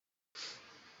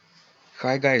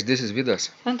Hi guys, this is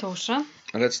Vidas. And Ausra.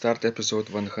 Let's start episode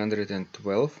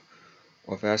 112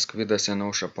 of Ask Vidas and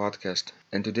Ausra podcast.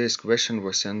 And today's question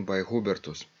was sent by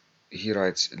Hubertus. He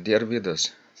writes, Dear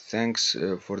Vidas, thanks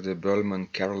for the Bellman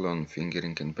Carillon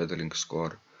fingering and pedaling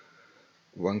score.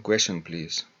 One question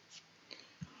please.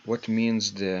 What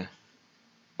means the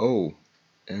O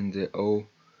and the O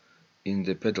in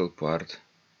the pedal part?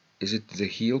 Is it the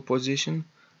heel position?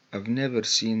 I've never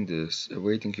seen this.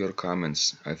 Awaiting your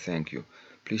comments. I thank you.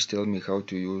 Please tell me how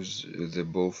to use the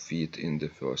both feet in the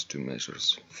first two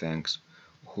measures. Thanks,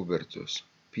 Hubertus.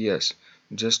 P.S.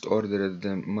 Just ordered the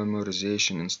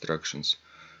memorization instructions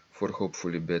for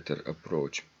hopefully better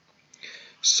approach.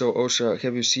 So, Osha,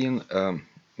 have you seen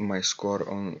my score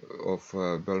of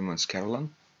Bellman's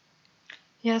Carillon?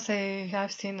 Yes, I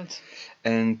have seen it.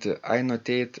 And I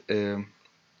notate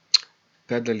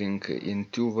pedaling in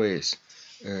two ways.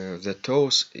 The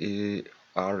toes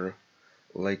are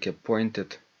like a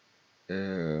pointed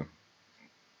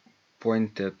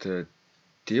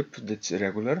tip that's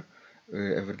regular.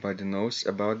 Everybody knows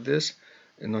about this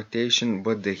notation,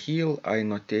 but the heel I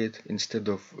notate instead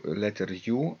of letter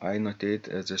U, I notate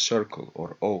as a circle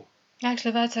or O.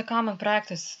 Actually, that's a common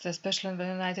practice, especially in the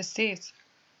United States.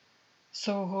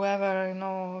 So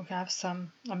whoever have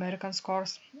some American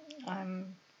scores,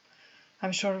 I'm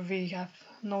sure we have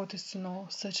noticed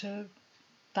such a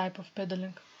type of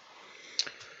pedaling.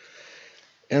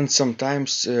 And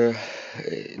sometimes,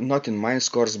 not in my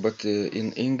scores, but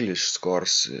in English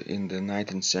scores in the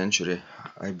 19th century,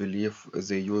 I believe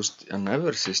they used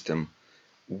another system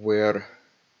where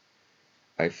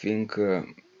I think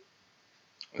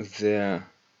the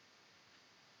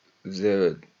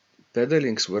the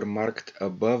pedalings were marked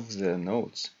above the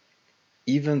notes,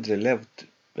 even the left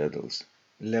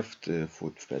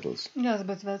foot pedals. Yes,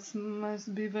 but that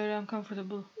must be very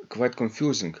uncomfortable. Quite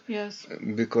confusing. Yes.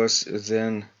 Because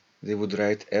then they would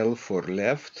write L for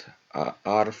left,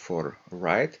 R for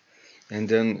right, and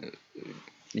then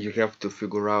you have to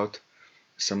figure out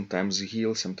sometimes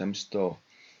heel, sometimes toe.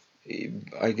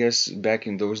 I guess back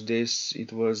in those days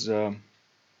it was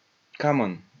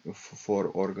common for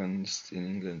organists in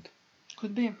England.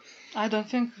 Could be. I don't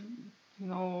think,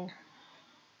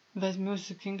 that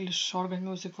English organ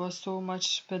music was so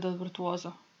much pedal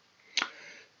virtuoso.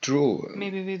 True.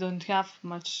 Maybe we don't have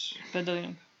much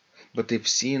pedaling. But I've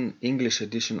seen English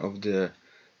edition of the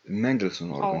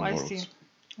Mendelssohn organ I works. see.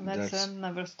 That's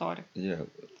another story. Yeah,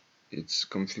 it's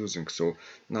confusing. So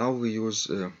now we use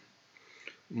a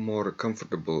more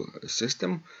comfortable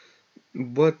system,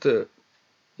 but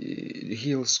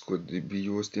heels could be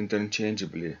used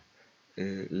interchangeably,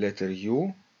 letter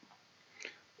U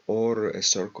or a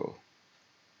circle.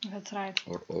 That's right.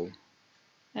 Or O.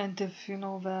 And if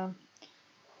the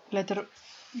letter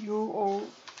U, O,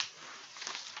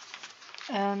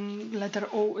 and letter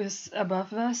O is above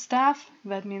the staff,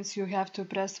 that means you have to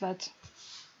press that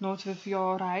note with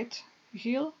your right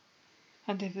heel.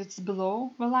 And if it's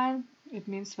below the line, it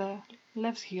means the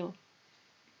left heel.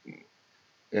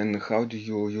 And how do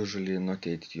you usually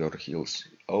notate your heels?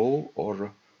 O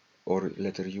or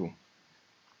letter U?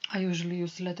 I usually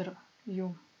use letter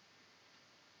U.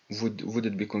 Would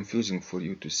it be confusing for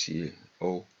you to see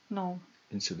O? No,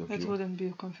 instead of U? It wouldn't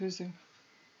be confusing.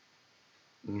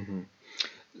 Mm-hmm.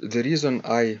 The reason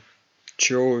I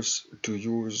chose to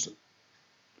use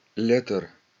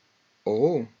letter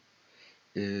O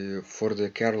for the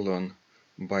Carillon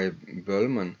by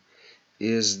Bellman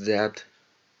is that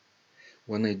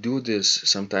when I do this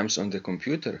sometimes on the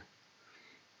computer,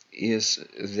 is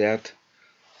that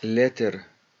letter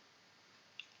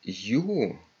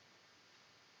U,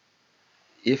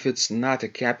 if it's not a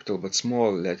capital but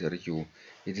small letter U,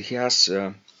 it has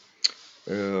a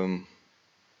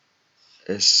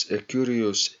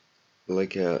curious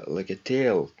like a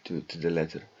tail to the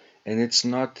letter, and it's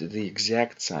not the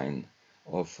exact sign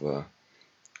of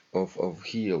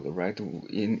heel, right?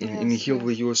 In heel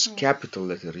we use capital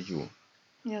letter U.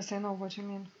 Yes, I know what you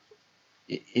mean.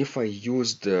 If I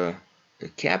use the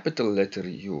capital letter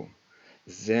U,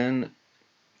 then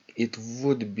it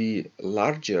would be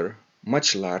larger,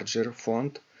 much larger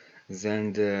font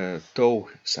than the toe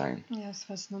sign. Yes,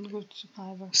 that's not good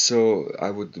either. So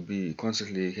I would be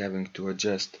constantly having to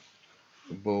adjust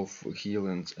both heel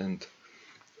and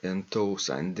toe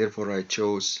sign. Therefore, I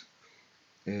chose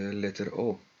letter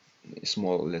O,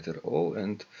 small letter O,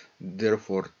 and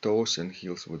therefore toes and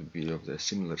heels would be of the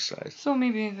similar size. So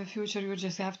maybe in the future you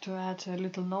just have to add a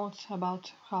little note about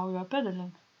how you are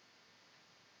pedaling.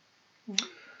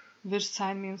 Which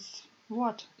sign means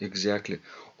what? Exactly.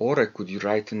 Or I could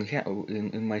write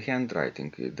in my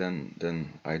handwriting.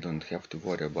 Then I don't have to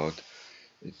worry about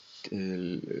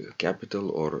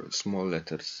capital or small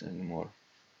letters anymore.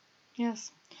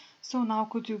 Yes. So now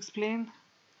could you explain,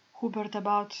 Hubert,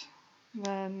 about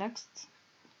the next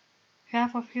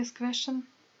half of his question?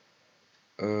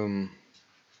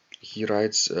 He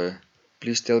writes,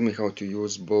 please tell me how to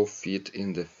use both feet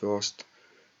in the first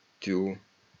two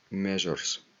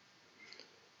measures.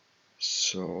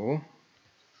 So,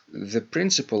 the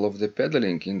principle of the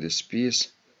pedaling in this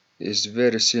piece is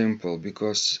very simple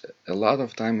because a lot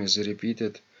of time is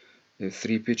repeated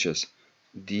three pitches: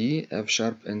 D, F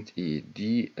sharp and E,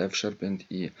 D, F sharp and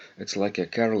E. It's like a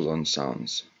carillon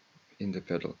sounds in the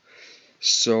pedal.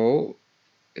 So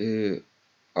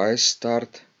I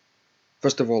start,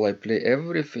 first of all I play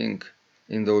everything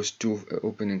in those two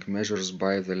opening measures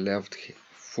by the left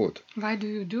foot. Why do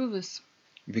you do this?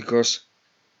 Because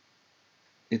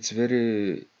it's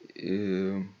very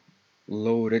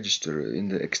low register in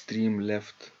the extreme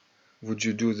left. Would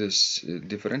you do this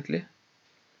differently?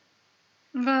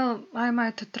 Well, I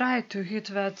might try to hit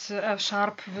that F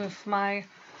sharp with my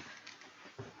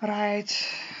right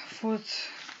foot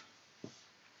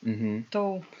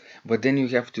toe. But then you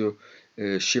have to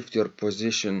shift your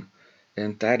position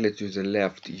entirely to the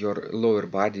left. Your lower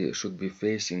body should be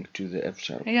facing to the F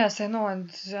sharp. Yes, I know,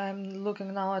 and I'm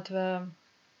looking now at the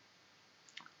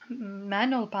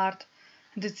manual part,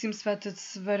 and it seems that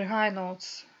it's very high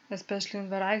notes, especially in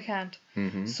the right hand.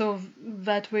 So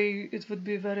that way it would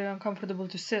be very uncomfortable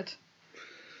to sit.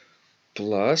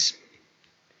 Plus,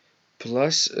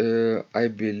 I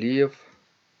believe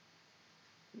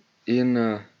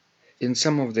in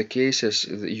some of the cases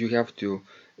you have to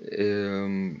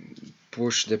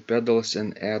push the pedals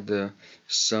and add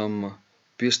some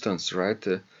pistons, right?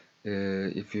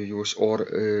 If you use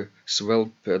or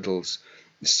swell pedals,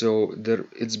 so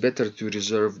it's better to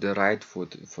reserve the right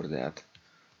foot for that,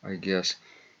 I guess,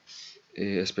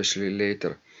 especially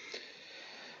later.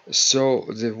 So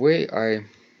the way I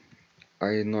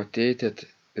notated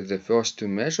the first two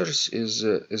measures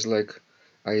is like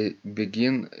I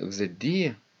begin the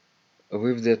D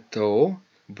with the toe,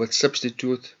 but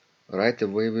substitute right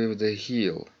away with the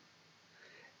heel,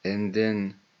 and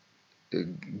then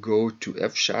go to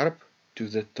F sharp to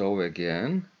the toe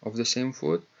again of the same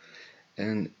foot,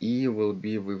 and E will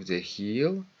be with the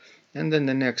heel, and then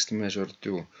the next measure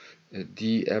too,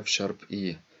 D, F sharp,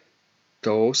 E,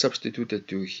 toe substituted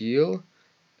to heel,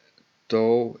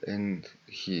 toe and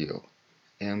heel,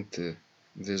 and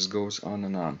this goes on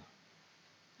and on.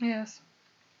 Yes.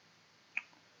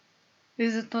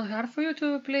 Is it not hard for you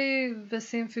to play the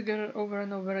same figure over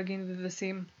and over again with the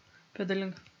same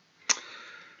pedaling?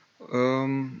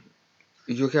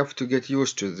 You have to get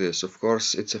used to this. Of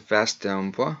course, it's a fast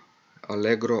tempo,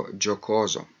 allegro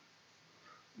giocoso.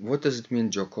 What does it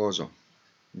mean, giocoso?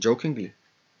 Jokingly?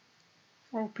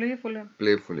 Or playfully?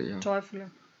 Playfully, yeah. Joyfully?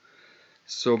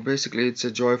 So basically, it's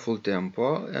a joyful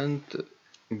tempo and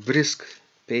brisk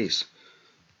pace.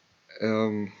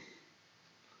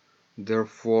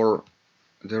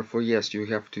 Therefore, yes, you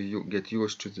have to get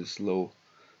used to this low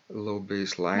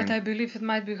bass line. But I believe it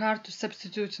might be hard to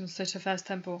substitute in such a fast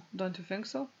tempo, don't you think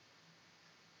so?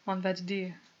 On that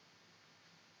D,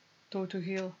 toe to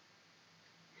heel.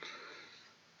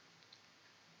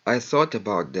 I thought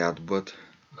about that, but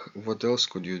what else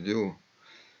could you do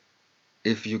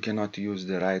if you cannot use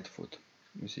the right foot?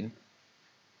 You see?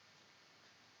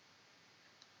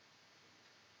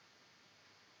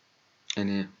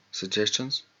 Any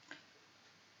suggestions?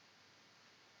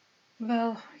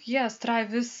 Well, yes, try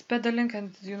this pedaling,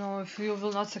 and if you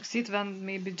will not succeed, then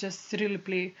maybe just really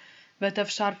play that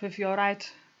F sharp with your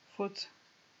right foot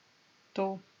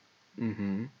toe.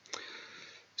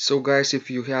 So guys,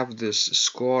 if you have this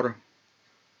score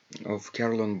of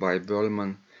Carillon by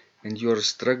Böllmann and you're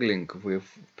struggling with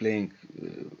playing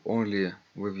only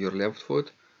with your left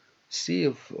foot, see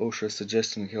if Osha's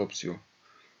suggestion helps you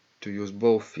to use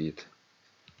both feet.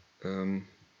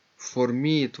 For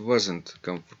me, it wasn't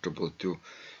comfortable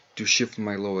to shift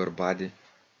my lower body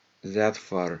that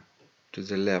far to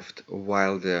the left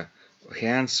while the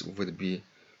hands would be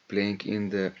playing in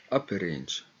the upper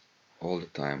range all the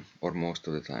time or most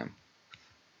of the time.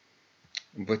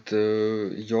 But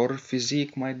your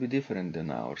physique might be different than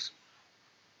ours.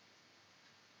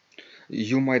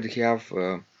 You might have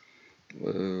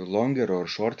longer or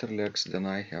shorter legs than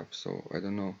I have, so I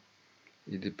don't know.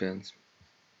 It depends.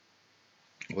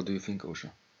 What do you think,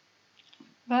 Osha?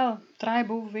 Well, try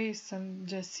both ways and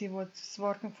just see what's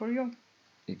working for you.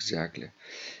 Exactly.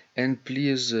 And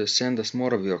please send us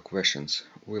more of your questions.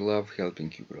 We love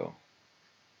helping you grow.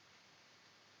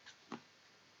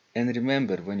 And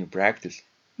remember, when you practice,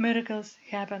 Miracles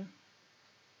happen.